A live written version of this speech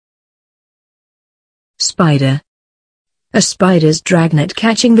Spider. A spider's dragnet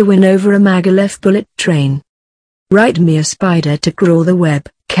catching the wind over a maglev bullet train. Write me a spider to crawl the web,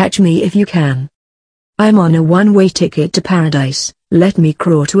 catch me if you can. I'm on a one-way ticket to paradise, let me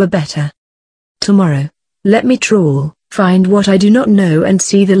crawl to a better tomorrow. Let me trawl, find what I do not know and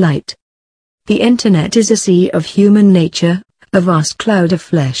see the light. The internet is a sea of human nature, a vast cloud of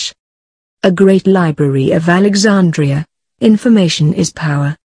flesh. A great library of Alexandria. Information is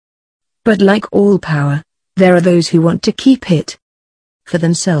power. But like all power, there are those who want to keep it for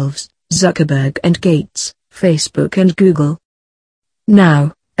themselves, Zuckerberg and Gates, Facebook and Google.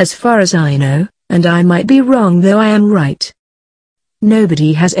 Now, as far as I know, and I might be wrong though I am right,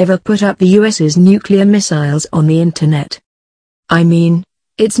 nobody has ever put up the US's nuclear missiles on the internet. I mean,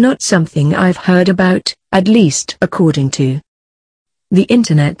 it's not something I've heard about, at least according to the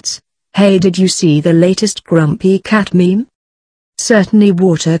internets. Hey, did you see the latest grumpy cat meme? Certainly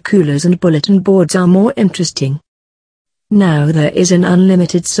water coolers and bulletin boards are more interesting. Now there is an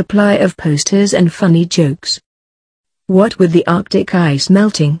unlimited supply of posters and funny jokes. What with the Arctic ice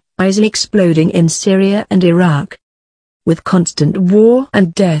melting, ISIL exploding in Syria and Iraq, with constant war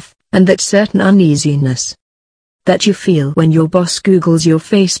and death, and that certain uneasiness that you feel when your boss Googles your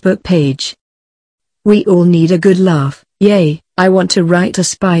Facebook page. We all need a good laugh. Yay, I want to write a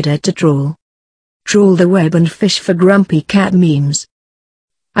spider to trawl the web and fish for grumpy cat memes.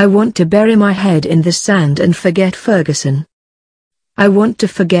 I want to bury my head in the sand and forget Ferguson. I want to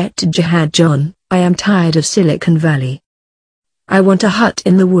forget Jihad John, I am tired of Silicon Valley. I want a hut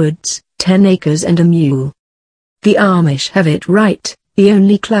in the woods, 10 acres and a mule. The Amish have it right, the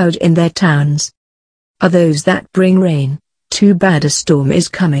only cloud in their towns are those that bring rain. Too bad a storm is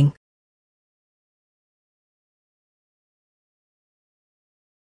coming.